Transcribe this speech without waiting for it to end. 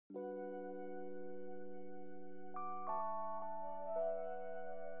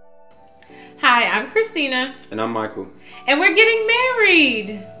Hi, I'm Christina. And I'm Michael. And we're getting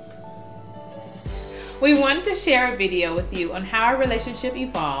married. We wanted to share a video with you on how our relationship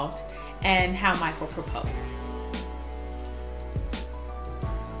evolved and how Michael proposed.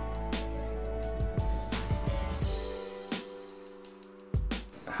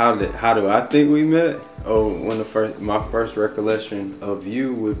 How do I think we met? Oh, my first recollection of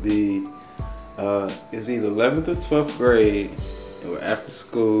you would be it's either 11th or 12th grade. And we're after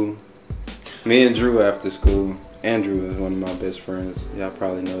school. Me and Drew after school. Andrew is one of my best friends. Y'all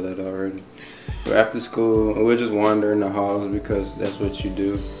probably know that already. We're after school and we're just wandering the halls because that's what you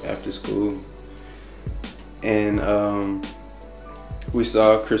do after school. And we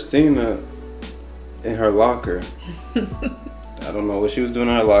saw Christina in her locker. I don't know what she was doing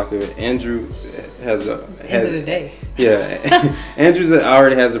in her locker. Andrew end of the day. Yeah, Andrew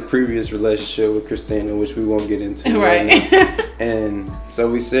already has a previous relationship with Christina, which we won't get into right now. And so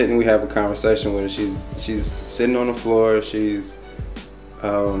we sit and we have a conversation with her. She's sitting on the floor. She's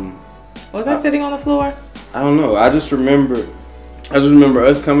was I sitting on the floor? I don't know. I just remember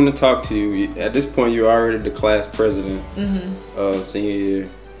us coming to talk to you. At this point, you were already the class president of senior year,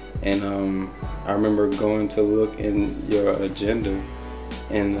 and I remember going to look in your agenda,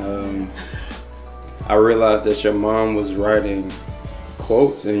 and I realized that your mom was writing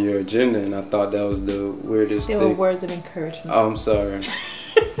quotes in your agenda, and I thought that was the weirdest thing. They were words of encouragement. Oh, I'm sorry.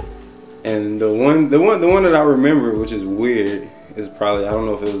 And the one that I remember, which is weird, is probably, I don't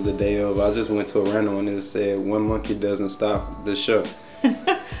know if it was the day of. I just went to a random one that said, "One monkey doesn't stop the show."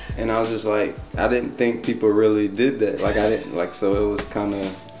 And I was just like, I didn't think people really did that. Like I didn't like, so it was kind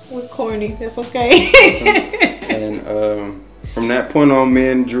of. We're corny. That's okay. And from that point on, me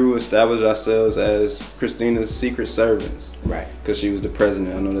and Drew established ourselves as Christina's secret servants. Right. Because she was the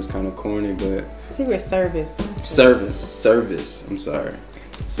president. I know that's kind of corny, but secret service. Service. I'm sorry.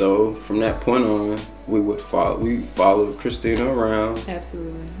 So from that point on, we followed Christina around.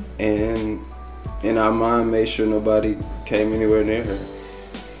 Absolutely. And in our mind, made sure nobody came anywhere near her.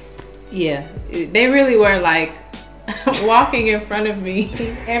 Yeah, they really were like walking in front of me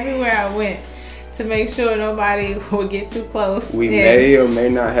everywhere I went to make sure nobody would get too close. We may or may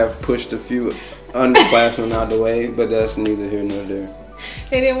not have pushed a few underclassmen out the way, but that's neither here nor there.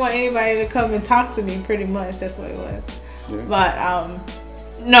 They didn't want anybody to come and talk to me, pretty much. That's what it was. Yeah. But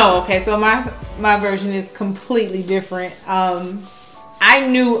no, okay, so my version is completely different. I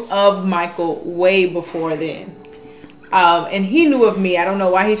knew of Michael way before then. And he knew of me. I don't know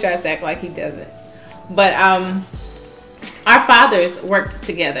why he tries to act like he doesn't. But our fathers worked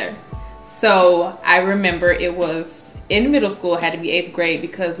together. So I remember it was in middle school, it had to be 8th grade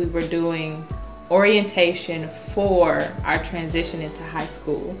because we were doing orientation for our transition into high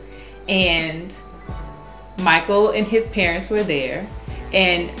school. And Michael and his parents were there.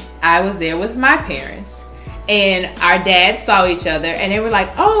 And I was there with my parents. And our dads saw each other and they were like,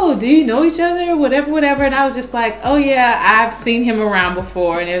 "Oh, do you know each other?" Whatever. And I was just like, "Oh yeah, I've seen him around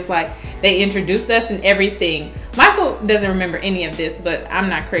before." And it was like, they introduced us and everything. Michael doesn't remember any of this, but I'm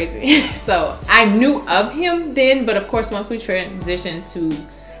not crazy. So I knew of him then, but of course, once we transitioned to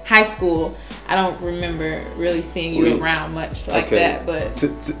high school, I don't remember really seeing you around much like that. But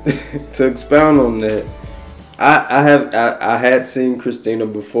to expound on that, I had seen Christina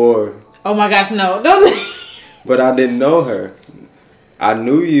before. Oh my gosh, no. But I didn't know her. I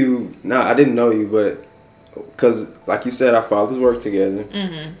knew you. No, I didn't know you, but because, like you said, our fathers worked together.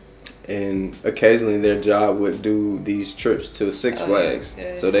 And occasionally their job would do these trips to Six Flags.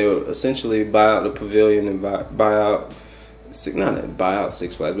 Yeah. So they would essentially buy out the pavilion and buy out Six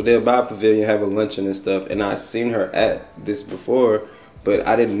Flags, but they'll buy a pavilion, have a luncheon and stuff. And I'd seen her at this before, but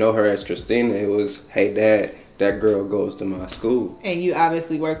I didn't know her as Christina. It was, "Hey, Dad, that girl goes to my school." And you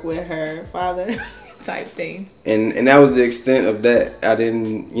obviously work with her father type thing. And that was the extent of that. I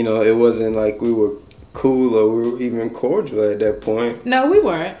didn't, it wasn't like we were cool or we were even cordial at that point. No, we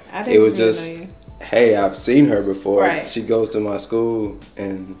weren't. I didn't. It was just, know you. "Hey, I've seen her before. Right. She goes to my school,"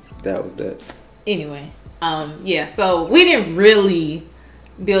 and that was that. Anyway, yeah. So we didn't really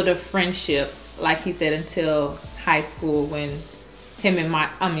build a friendship, like he said, until high school when him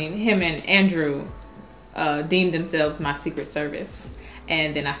and Andrew deemed themselves my secret service,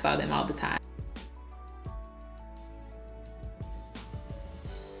 and then I saw them all the time.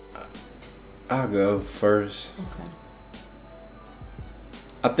 I'll go first. Okay.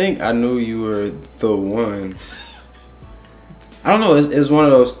 I think I knew you were the one. I don't know. It's one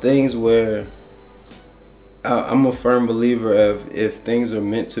of those things where I'm a firm believer of if things are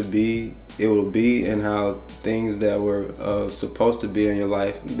meant to be, it will be, and how things that were supposed to be in your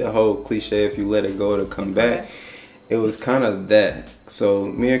life, the whole cliche, if you let it go, it'll come back. It was kind of that. So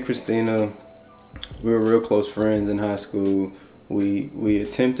me and Christina, we were real close friends in high school. We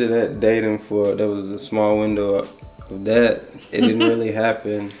attempted at dating there was a small window of that. It didn't really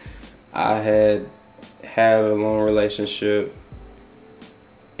happen. I had a long relationship,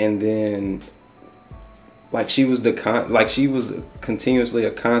 and then like she was continuously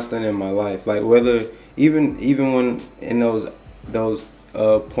a constant in my life. Like whether even when in those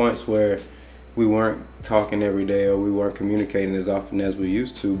points where we weren't talking every day or we weren't communicating as often as we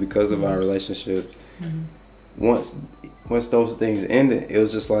used to because of our relationship. Once those things ended, it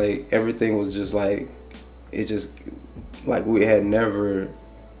was just like everything was just like it just like we had never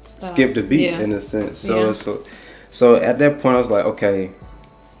skipped a beat in a sense. So at that point I was like, okay,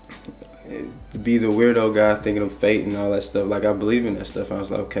 to be the weirdo guy thinking of fate and all that stuff, like I believe in that stuff. I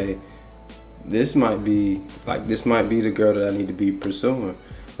was like, okay, this might be the girl that I need to be pursuing.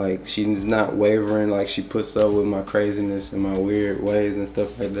 Like she's not wavering, like she puts up with my craziness and my weird ways and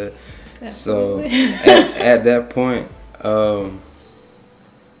stuff like that. Absolutely. So at that point, I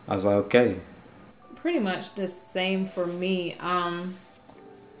was like, okay. Pretty much the same for me.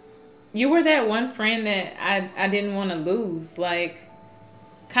 You were that one friend that I didn't want to lose, like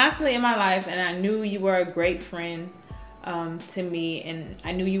constantly in my life, and I knew you were a great friend to me, and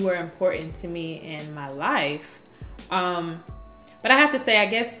I knew you were important to me in my life. But I have to say, I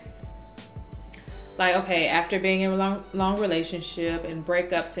guess, like, okay, after being in a long relationship and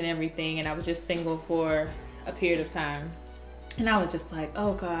breakups and everything, and I was just single for a period of time, and I was just like,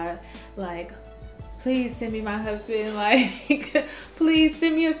 oh God, like, please send me my husband, like, please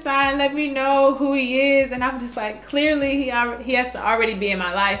send me a sign, let me know who he is. And I'm just like, clearly he has to already be in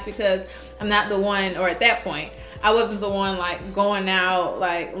my life, because I'm not the one, or at that point, I wasn't the one like going out,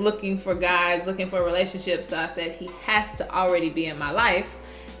 like looking for guys, looking for relationships. So I said, he has to already be in my life,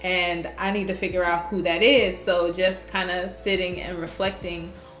 and I need to figure out who that is. So just kind of sitting and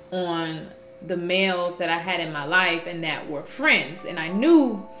reflecting on the males that I had in my life and that were friends. And I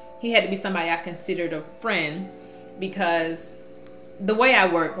knew he had to be somebody I considered a friend, because the way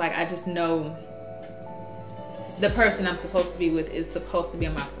I work, like I just know the person I'm supposed to be with is supposed to be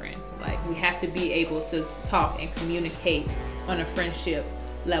my friend. Like we have to be able to talk and communicate on a friendship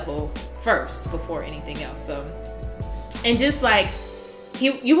level first before anything else. So, and just like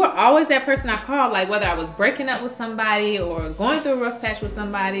you were always that person I called, like whether I was breaking up with somebody or going through a rough patch with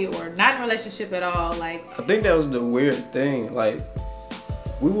somebody or not in a relationship at all. Like I think that was the weird thing. Like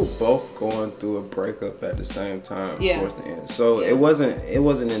we were both going through a breakup at the same time towards the end. So it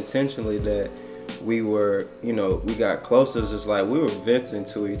wasn't intentionally that we were, you know, we got closer. It's just like we were venting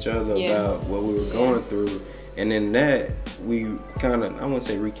to each other about what we were going through. And in that, we kind of, I wouldn't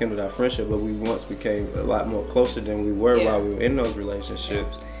say rekindled our friendship, but we once became a lot more closer than we were while we were in those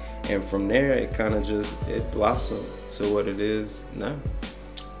relationships. And from there, it kind of just, it blossomed to what it is now.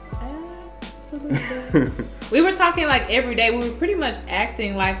 Absolutely. We were talking like every day. We were pretty much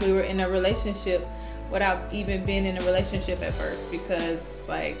acting like we were in a relationship without even being in a relationship at first, because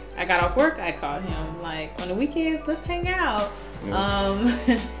like I got off work, I called him, like on the weekends, let's hang out.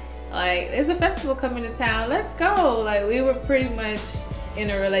 Like there's a festival coming to town, let's go. Like we were pretty much in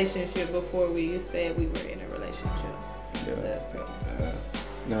a relationship before we said we were in a relationship. So that's great.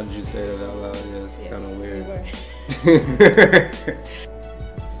 Now that you say that out loud, it's kind of weird.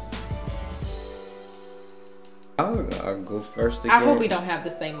 I'll go first again. I hope we don't have the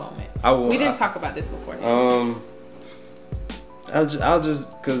same moment. We didn't talk about this before. I'll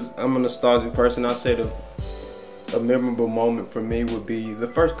just, because I'm a nostalgic person, I'll say a memorable moment for me would be the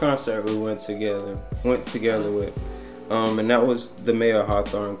first concert we went together with. And that was the Mayor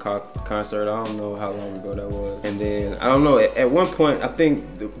Hawthorne concert. I don't know how long ago that was. And then, I don't know, at one point, I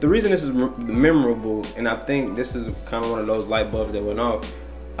think the reason this is memorable, and I think this is kind of one of those light bulbs that went off,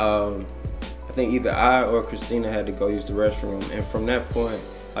 I think either I or Christina had to go use the restroom. And from that point,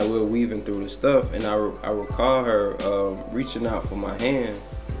 like we were weaving through the stuff, and I recall her reaching out for my hand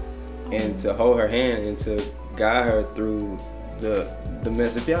and to hold her hand and to guide her through the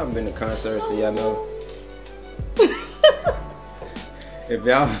mess. If y'all haven't been to concerts, so y'all know. If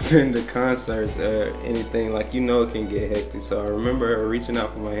y'all have been to concerts or anything, like, you know, it can get hectic. So I remember her reaching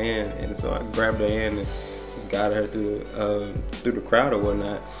out for my hand, and so I grabbed her hand and just guided her through the crowd or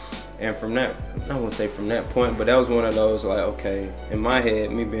whatnot. And from that, I won't say from that point, but that was one of those, like, okay, in my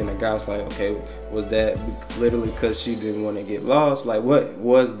head, me being a guy, I was like, okay, was that literally because she didn't want to get lost? Like, what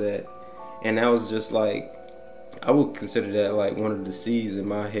was that? And that was just like, I would consider that like one of the seeds in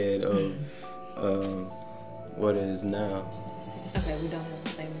my head of what it is now. Okay, we don't have the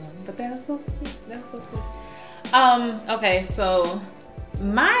same one, but that was so sweet. That was so sweet. Okay, so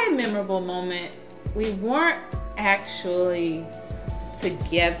my memorable moment, we weren't actually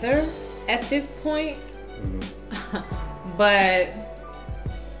together at this point, but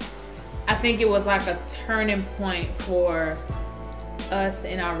I think it was like a turning point for us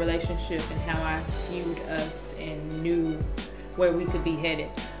in our relationship and how I viewed us and knew where we could be headed.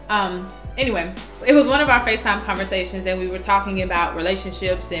 Anyway, it was one of our FaceTime conversations and we were talking about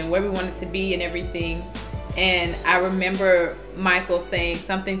relationships and where we wanted to be and everything. And I remember Michael saying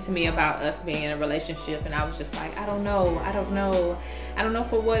something to me about us being in a relationship, and I was just like, I don't know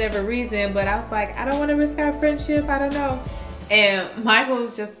for whatever reason, but I was like, I don't want to risk our friendship, I don't know. And Michael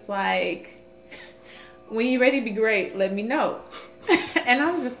was just like, when you're ready to be great, let me know. And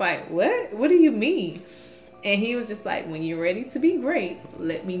I was just like, what do you mean? And he was just like, when you're ready to be great,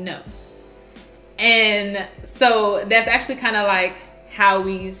 let me know. And so that's actually kind of like how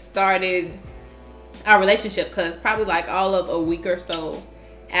we started our relationship, because probably like all of a week or so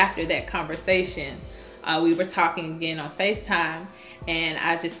after that conversation, we were talking again on FaceTime, and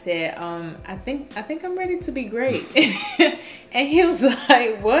I just said, I think I'm ready to be great. And he was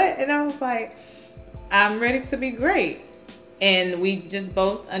like, what? And I was like, I'm ready to be great. And we just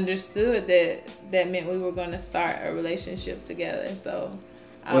both understood that meant we were going to start a relationship together. So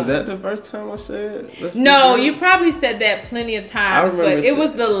was that the first time I said? No, you probably said that plenty of times, but it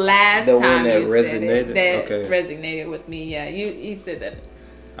was the last time that you resonated. said it that resonated with me. Yeah, you said that.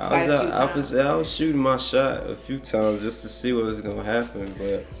 I was shooting my shot a few times just to see what was gonna happen,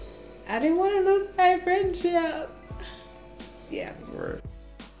 but I didn't want to lose my friendship. Yeah. Right.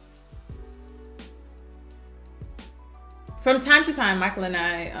 From time to time, Michael and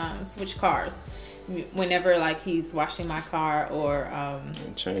I switch cars. Whenever like he's washing my car or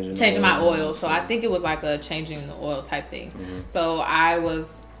changing my oil. So I think it was like a changing the oil type thing. Mm-hmm. So I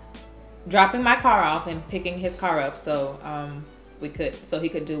was dropping my car off and picking his car up so he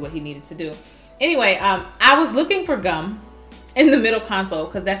could do what he needed to do. Anyway, I was looking for gum in the middle console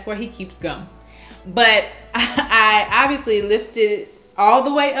because that's where he keeps gum. But I obviously lifted it all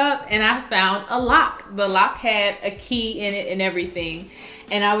the way up and I found a lock. The lock had a key in it and everything.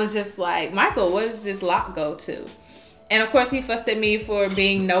 And I was just like, Michael, where does this lock go to? And of course he fussed at me for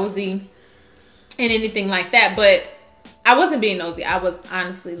being nosy and anything like that. But I wasn't being nosy. I was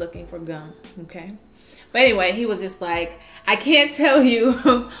honestly looking for gum, okay? But anyway, he was just like, I can't tell you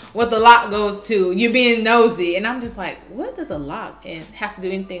what the lock goes to. You're being nosy. And I'm just like, what does a lock have to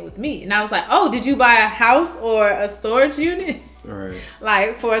do anything with me? And I was like, oh, did you buy a house or a storage unit? Right.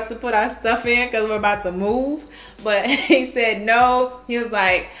 Like for us to put our stuff in because we're about to move. But he said no. He was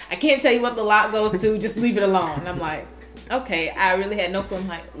like, I can't tell you what the lock goes to. Just leave it alone. And I'm like, okay. I really had no clue. I'm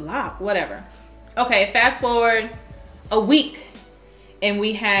like, lock, whatever. Okay, fast forward a week. And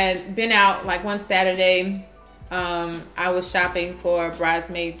we had been out like one Saturday. I was shopping for a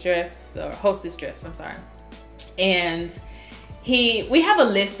bridesmaid dress or hostess dress. I'm sorry. And we have a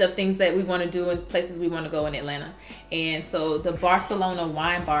list of things that we want to do and places we want to go in Atlanta. And so the Barcelona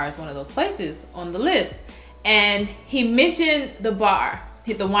Wine Bar is one of those places on the list. And he mentioned the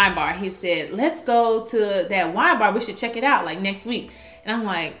wine bar. He said, let's go to that wine bar. We should check it out like next week. And I'm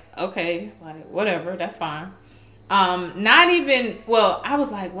like, okay, like whatever, that's fine. I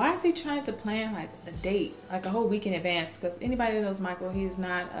was like, why is he trying to plan like a date, like a whole week in advance? Because anybody that knows Michael, he is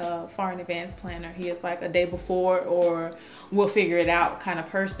not a far in advance planner. He is like a day before or we'll figure it out kind of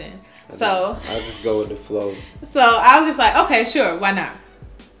person. I just go with the flow. So I was just like, okay, sure, why not?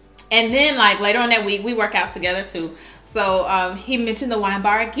 And then like later on that week, we work out together too. So he mentioned the wine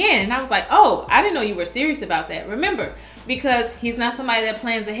bar again. And I was like, oh, I didn't know you were serious about that. Remember, because he's not somebody that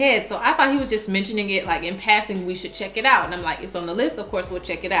plans ahead. So I thought he was just mentioning it like in passing, we should check it out. And I'm like, it's on the list. Of course, we'll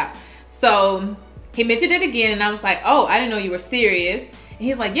check it out. So he mentioned it again. And I was like, oh, I didn't know you were serious. And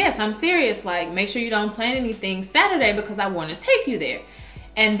he's like, yes, I'm serious. Like, make sure you don't plan anything Saturday because I want to take you there.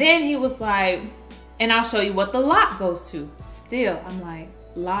 And then he was like, and I'll show you what the lock goes to. Still, I'm like,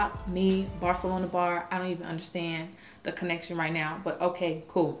 lock, me, Barcelona bar. I don't even understand the connection right now. But okay,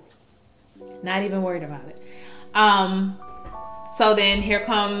 cool. Not even worried about it. So then here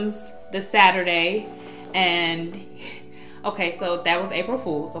comes the Saturday, and okay, so that was April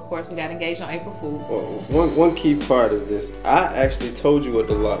Fool's. Of course, we got engaged on April Fool's. Well, one key part is this. I actually told you what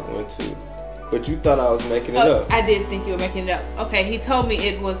the lock went to, but you thought I was making it up. I did think you were making it up. Okay, he told me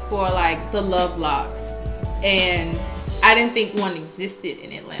it was for like the love locks, and I didn't think one existed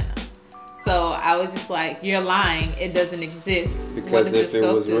in Atlanta. So I was just like, you're lying. It doesn't exist. Because if it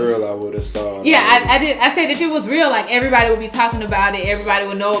was real, I would have saw it. Yeah, I did. I said if it was real, like everybody would be talking about it. Everybody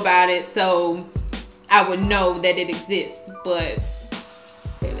would know about it. So I would know that it exists. but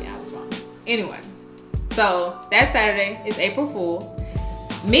clearly I was wrong. Anyway, so that Saturday is April Fool's.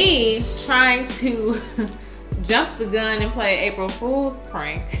 Me trying to jump the gun and play April Fool's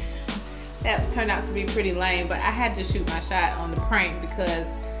prank. That turned out to be pretty lame, but I had to shoot my shot on the prank because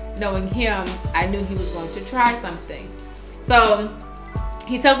knowing him, I knew he was going to try something. So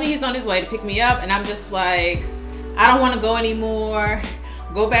he tells me he's on his way to pick me up, and I'm just like, I don't want to go anymore.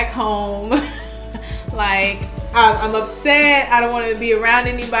 Go back home. Like, I'm upset. I don't want to be around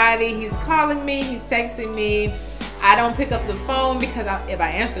anybody. He's calling me. He's texting me. I don't pick up the phone because if I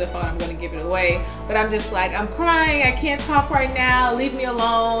answer the phone, I'm going to give it away. But I'm just like, I'm crying. I can't talk right now. Leave me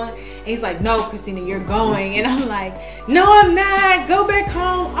alone. And he's like, no, Christina, you're going. And I'm like, no, I'm not. Go back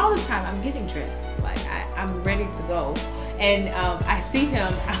home. All the time, I'm getting dressed. Like, I'm ready to go. And I see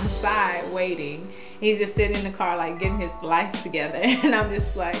him outside waiting. He's just sitting in the car, like, getting his life together. And I'm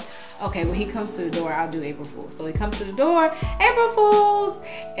just like, okay, when he comes to the door, I'll do April Fool's. So he comes to the door, April Fool's.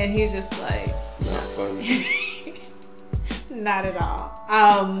 And he's just like, not funny. Not at all.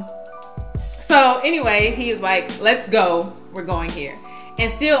 So anyway, he's like, let's go. We're going here.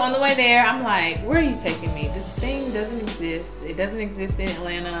 And still on the way there, I'm like, where are you taking me? This thing doesn't exist. It doesn't exist in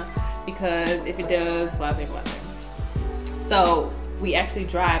Atlanta because if it does, blah, blah, blah. So we actually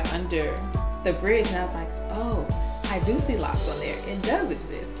drive under the bridge, and I was like, oh, I do see locks on there. It does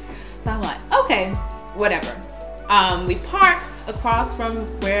exist. So I'm like, okay, whatever. We park across from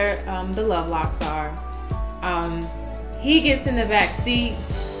where the love locks are. He gets in the back seat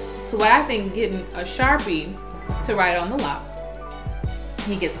to what I think getting a Sharpie to write on the lock.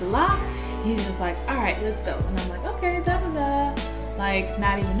 He gets the lock. He's just like, all right, let's go. And I'm like, okay, da-da-da. Like,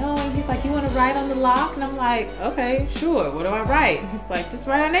 not even knowing. He's like, you want to write on the lock? And I'm like, okay, sure. What do I write? He's like, just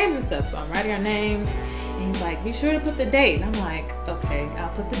write our names and stuff. So I'm writing our names. And he's like, be sure to put the date. And I'm like, okay,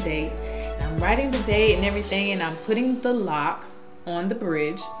 I'll put the date. And I'm writing the date and everything. And I'm putting the lock on the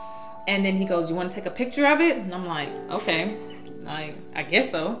bridge. And then he goes, you want to take a picture of it? And I'm like, okay, I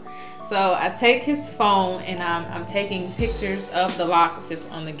guess so. So I take his phone and I'm taking pictures of the lock just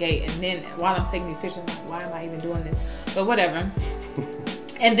on the gate. And then while I'm taking these pictures, I'm like, why am I even doing this? But whatever.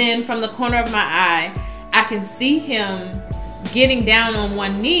 And then from the corner of my eye, I can see him getting down on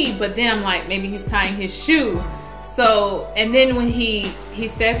one knee, but then I'm like, maybe he's tying his shoe. So, and then when he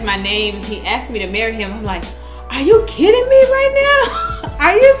says my name, he asked me to marry him. I'm like, are you kidding me right now?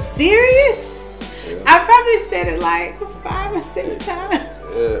 Are you serious? Yeah. I probably said it like 5 or 6 times.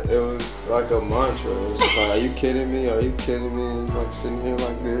 Yeah, it was like a mantra. It was like, are you kidding me? Are you kidding me? Like sitting here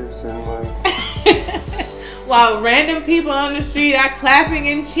like this and like. While random people on the street are clapping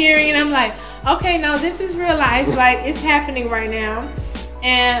and cheering, and I'm like, okay, no, this is real life. Like, it's happening right now.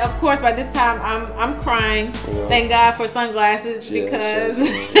 And of course, by this time, I'm crying. Yeah. Thank God for sunglasses because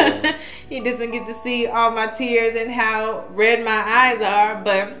he doesn't get to see all my tears and how red my eyes are.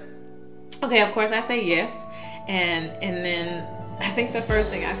 But okay, of course, I say yes. And then I think the first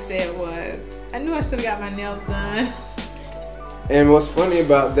thing I said was, I knew I should have got my nails done. And what's funny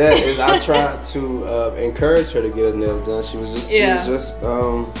about that is I tried to encourage her to get her nails done. She was just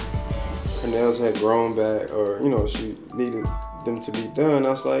her nails had grown back, or she needed them to be done. I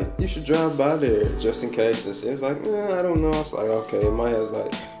was like, you should drive by there just in case. And it was like, I don't know. I was like, okay. My head was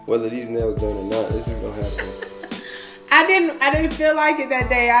like, whether these nails done or not, this is gonna happen. I didn't feel like it that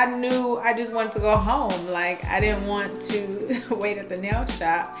day. I knew I just wanted to go home. Like, I didn't want to wait at the nail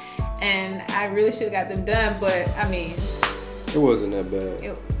shop, and I really should have got them done. But I mean, it wasn't that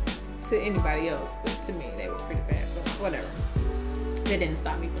bad to anybody else, but to me, they were pretty bad. But whatever. They didn't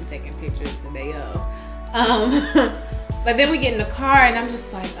stop me from taking pictures the day of. But then we get in the car, and I'm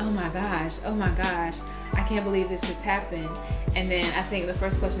just like, oh my gosh, I can't believe this just happened. And then I think the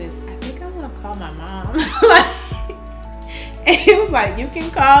first question is, I think I want to call my mom. And he was like, you can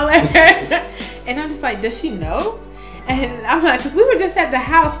call her. And I'm just like, does she know? And I'm like, because we were just at the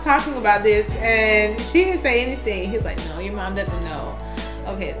house talking about this, and she didn't say anything. He's like, no, your mom doesn't know.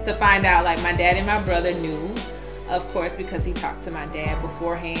 Okay, to find out, like, my dad and my brother knew, of course, because he talked to my dad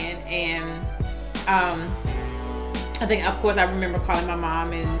beforehand. And I think, of course, I remember calling my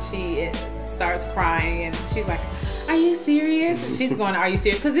mom, and she starts crying, and she's like, are you serious? And she's going, are you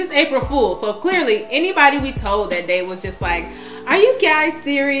serious? Because it's April Fool's. So clearly, anybody we told that day was just like, are you guys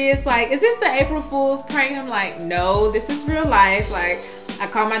serious? Like, is this an April Fool's prank? I'm like, no, this is real life. Like, I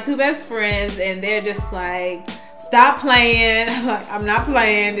called my 2 best friends, and they're just like, stop playing. I'm like, I'm not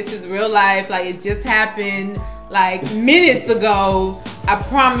playing. This is real life. Like, it just happened like minutes ago. I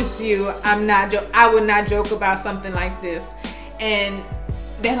promise you, I would not joke about something like this. And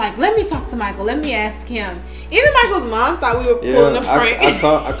they're like, let me talk to Michael. Let me ask him. Even Michael's mom thought we were pulling a prank.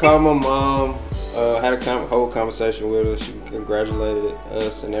 I called my mom, Had a whole conversation with her. She congratulated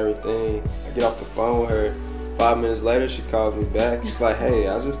us and everything. I get off the phone with her. 5 minutes later, she calls me back. She's like, "Hey,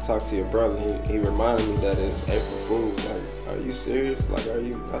 I just talked to your brother. He reminded me that it's April Fool's. Like, are you serious? Like, are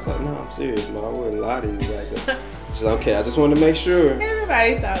you?" I was like, "No, I'm serious, man. I wouldn't lie to you like that." She's like, "Okay, I just wanted to make sure."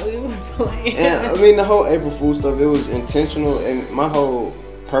 Everybody thought we were playing. Yeah, I mean, the whole April Fool stuff, it was intentional, and my whole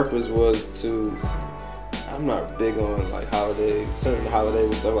purpose was to. I'm not big on like holidays, certain holidays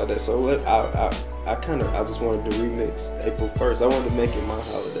and stuff like that. So I just wanted to remix April 1st. I wanted to make it my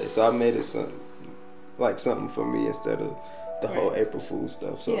holiday, so I made it something for me instead of the whole April Fool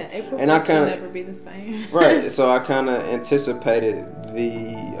stuff. So yeah, April Fool's will never be the same. Right. So I kind of anticipated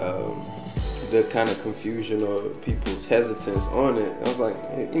the kind of confusion or people's hesitance on it. I was like,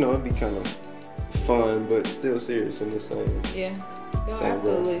 it'd be kind of fun, but still serious in the same. Yeah. No,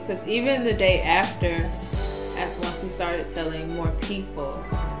 absolutely. Because even the day after once we started telling more people,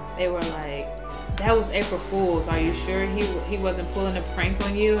 they were like, "That was April Fool's. Are you sure he wasn't pulling a prank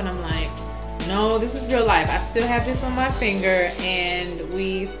on you?" And I'm like, "No, this is real life. I still have this on my finger, and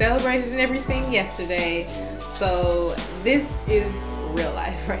we celebrated and everything yesterday. So this is real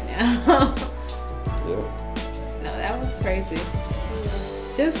life right now." Yeah. No, that was crazy.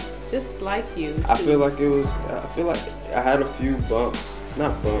 Just like you too. I feel like I had a few bumps.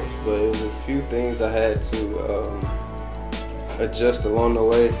 Not bumps, but it was a few things I had to adjust along the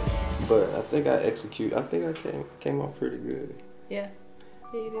way. But I think I came off pretty good. Yeah.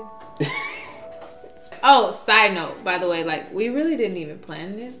 Yeah, you did. Oh, side note, by the way, like, we really didn't even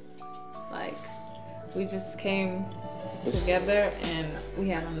plan this. Like, we just came together and we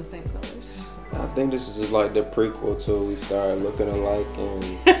had on the same colors. I think this is just like the prequel to we started looking alike and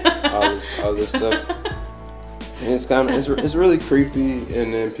all this stuff. And it's really creepy,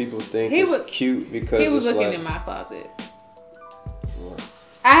 and then people think it's cute because he was looking in my closet. Right.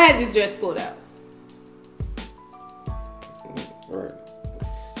 I had this dress pulled out. Right.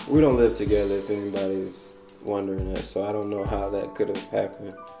 We don't live together, if anybody's wondering that, so I don't know how that could have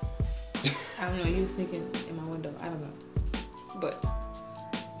happened. I don't know. You was sneaking in my window. I don't know, but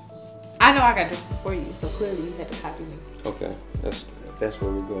I know I got dressed before you, so clearly you had to copy me. Okay, that's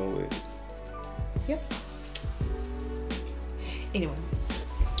what we're going with. Yep. Anyway.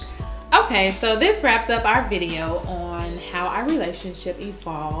 Okay, so this wraps up our video on how our relationship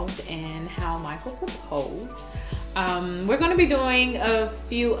evolved and how Michael proposed. We're going to be doing a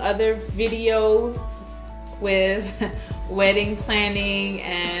few other videos with wedding planning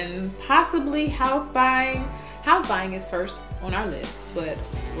and possibly house buying. House buying is first on our list, but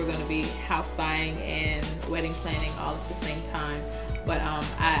we're going to be house buying and wedding planning all at the same time. But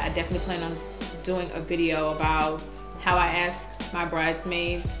I definitely plan on doing a video about how I ask my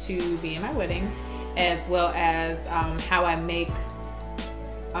bridesmaids to be in my wedding, as well as how I make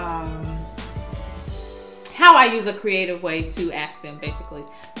how I use a creative way to ask them basically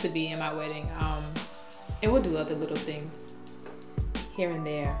to be in my wedding. And we'll do other little things here and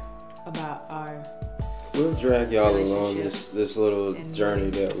there about our We'll drag y'all along this little journey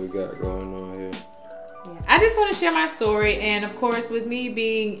that we got going on here. Yeah. I just want to share my story, and of course with me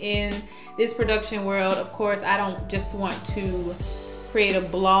being in this production world, of course I don't just want to create a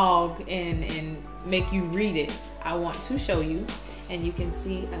blog and make you read it. I want to show you, and you can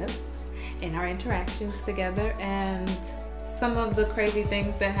see us and our interactions together and some of the crazy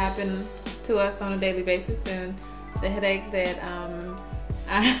things that happen to us on a daily basis and the headache that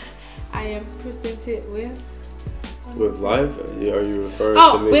I am presented with. With life? Are you referring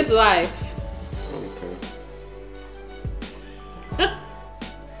to me? With life. Okay.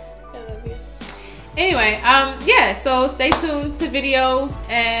 I love you. Anyway, yeah, so stay tuned to videos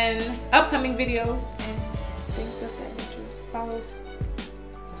and upcoming videos and things of that nature. Follow us,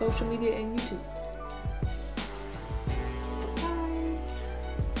 social media and YouTube.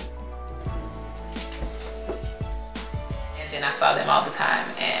 And I saw them all the time,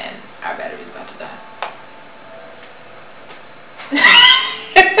 and our battery's about to die.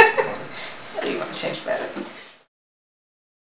 You want to change battery?